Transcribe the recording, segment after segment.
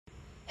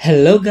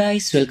Hello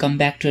guys, welcome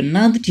back to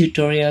another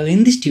tutorial.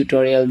 In this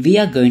tutorial, we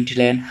are going to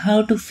learn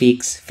how to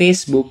fix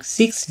Facebook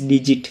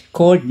 6-digit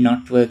code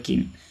not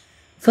working.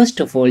 First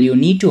of all, you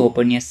need to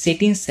open your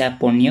settings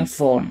app on your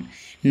phone.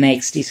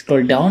 Next,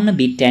 scroll down a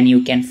bit and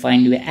you can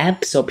find your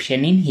apps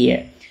option in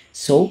here.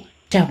 So,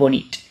 tap on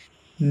it.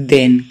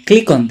 Then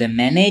click on the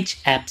manage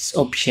apps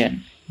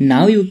option.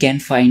 Now you can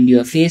find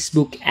your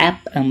Facebook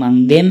app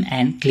among them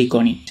and click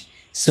on it.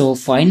 So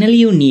finally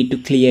you need to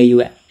clear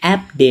your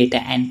app data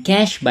and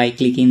cache by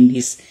clicking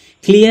this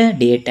clear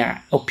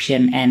data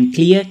option and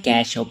clear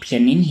cache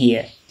option in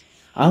here.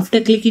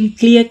 After clicking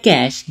clear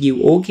cache, give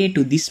OK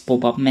to this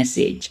pop-up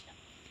message.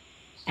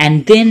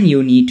 And then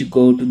you need to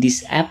go to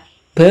this app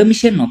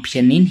permission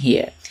option in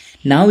here.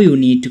 Now you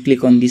need to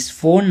click on this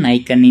phone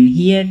icon in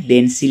here,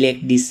 then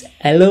select this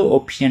allow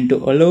option to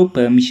allow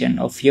permission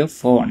of your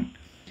phone.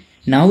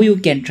 Now you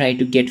can try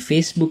to get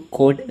Facebook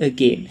code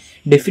again.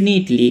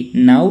 Definitely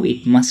now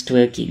it must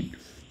working.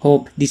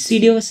 Hope this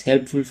video was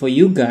helpful for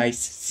you guys.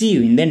 See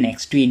you in the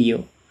next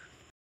video.